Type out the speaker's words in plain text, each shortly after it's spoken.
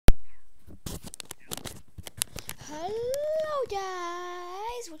Hello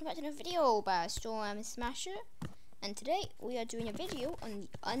guys, welcome back to another video by Storm Smasher, and today we are doing a video on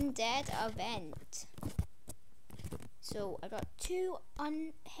the Undead event. So I got two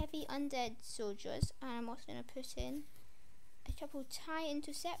heavy undead soldiers, and I'm also going to put in a couple TIE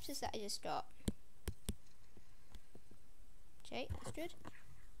interceptors that I just got. Okay, that's good.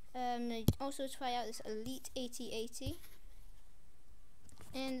 Also try out this Elite AT-AT,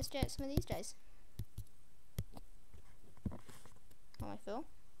 and let's get some of these guys. How I feel.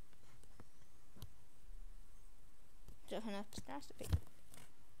 Don't have enough stars to pick.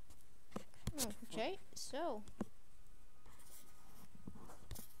 Okay, so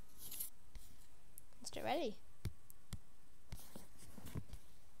let's get ready.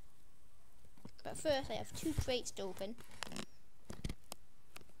 But first, I have two crates to open.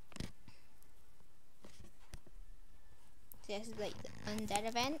 So this is like the Undead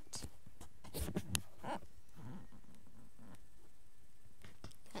event.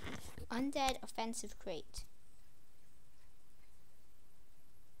 Undead offensive crate.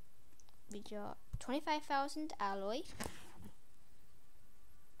 We got 25,000 alloy,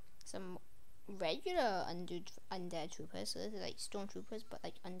 some regular undead troopers, so these are like stormtroopers but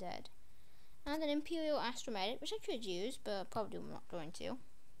like undead, and an Imperial Astromedic, which I could use but probably I'm not going to.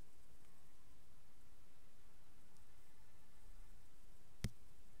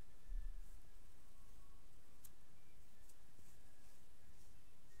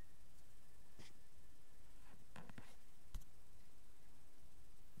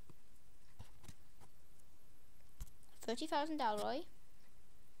 $30,000 alloy,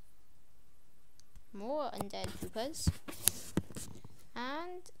 more undead troopers,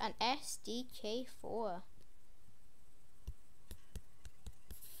 and an SDK4.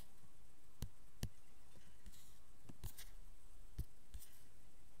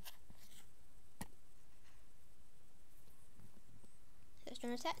 Let's try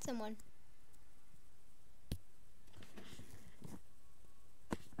and attack someone.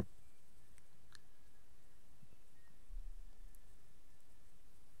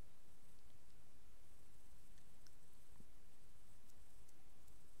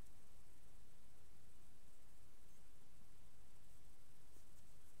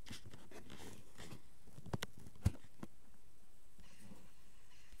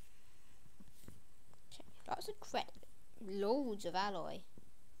 Lots of credit, loads of alloy.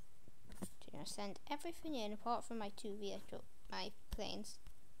 I'm gonna send everything in apart from my my planes.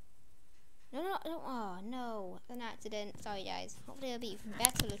 No, oh no, an accident. Sorry guys. Hopefully it'll be even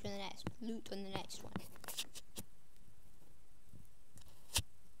better loot on the next one.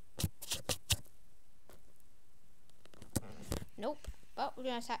 Nope, but we're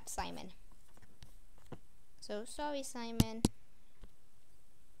gonna attack Simon. So sorry, Simon.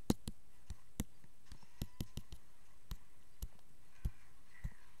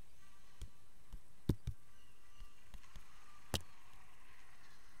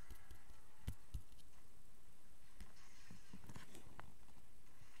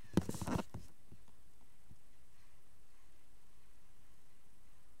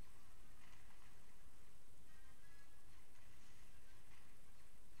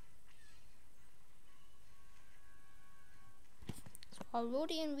 Our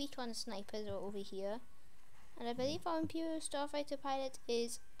Rhodian recon snipers are over here, and I believe our Imperial Starfighter pilot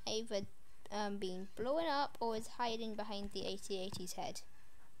is either being blown up or is hiding behind the AT-AT's head.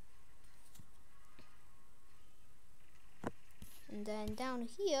 And then down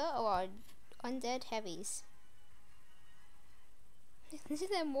here are our undead heavies. This is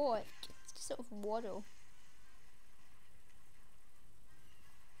their more, it's just sort of waddle.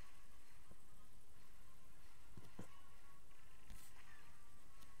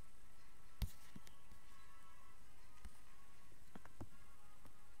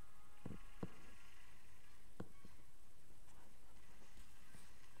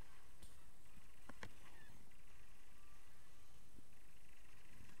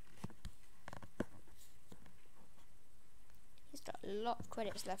 Got a lot of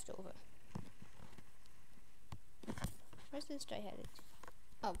credits left over. Where's this guy headed?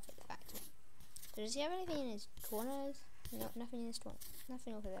 Oh, okay, the factory. So does he have anything in his corners? No, nothing in his corner.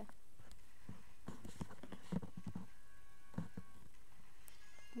 Nothing over there.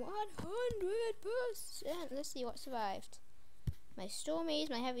 100%! Let's see what survived. My Stormies,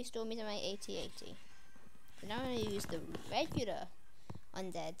 my Heavy Stormies, and my AT-AT. So now I'm going to use the regular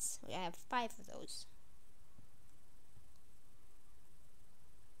undeads. I have 5 of those.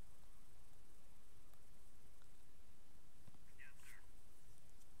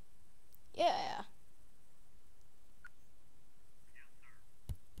 Yeah.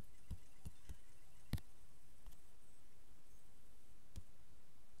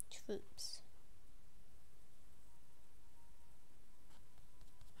 troops.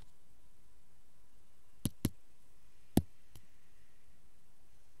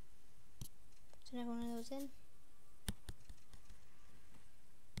 Is another one of those in?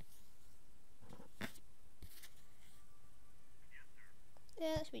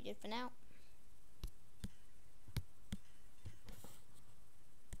 Yeah, that should be good for now.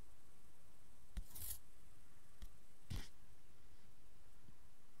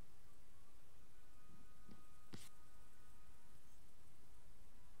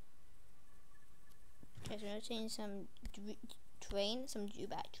 Okay, so I'm going to change some some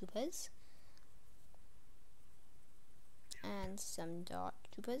Dewback troopers. And some dark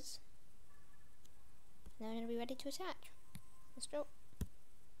troopers. Now we're going to be ready to attack. Let's go.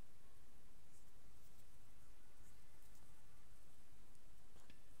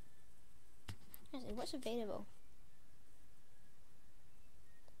 Actually, what's available?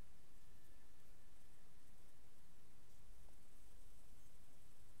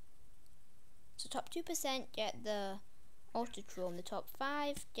 So top 2% get the Autochrome, the top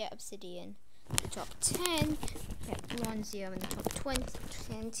 5 get Obsidian, the top 10 get Bronzium, and the top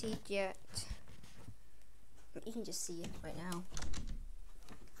 20 get... You can just see it right now.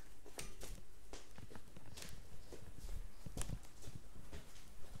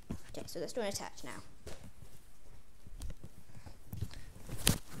 Okay, so let's do an attack now.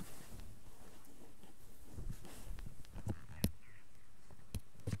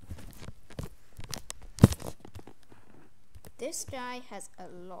 This guy has a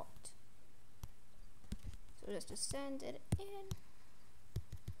lot. So let's just send it in.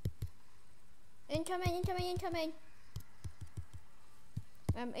 Incoming, incoming, incoming.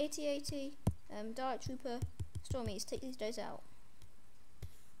 AT-AT, Dark Trooper, Stormies, take these guys out.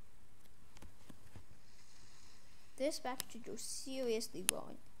 This battle should go seriously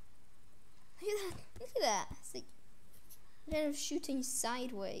wrong. Look at that, look at that. It's like kind of shooting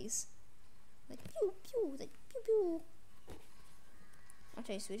sideways. Like pew pew, like pew pew.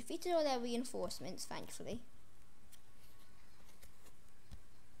 Okay, so we defeated all their reinforcements, thankfully.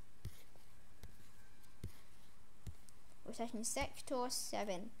 We're taking Sector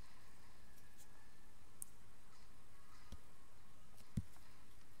 7.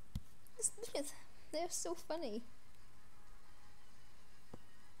 Look at them. They're so funny.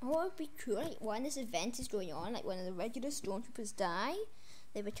 What would be cool, like when this event is going on, like when the regular stormtroopers die,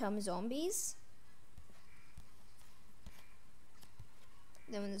 they become zombies.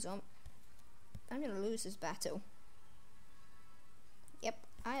 Then when the I'm gonna lose this battle. Yep,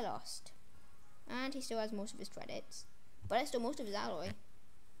 I lost. And he still has most of his credits. But I stole most of his alloy.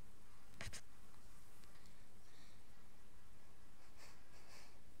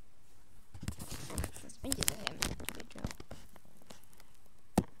 Let's bring it to him. Good job.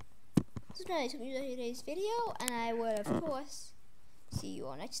 So now I took you to today's video, and I will of course see you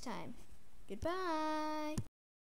all next time. Goodbye.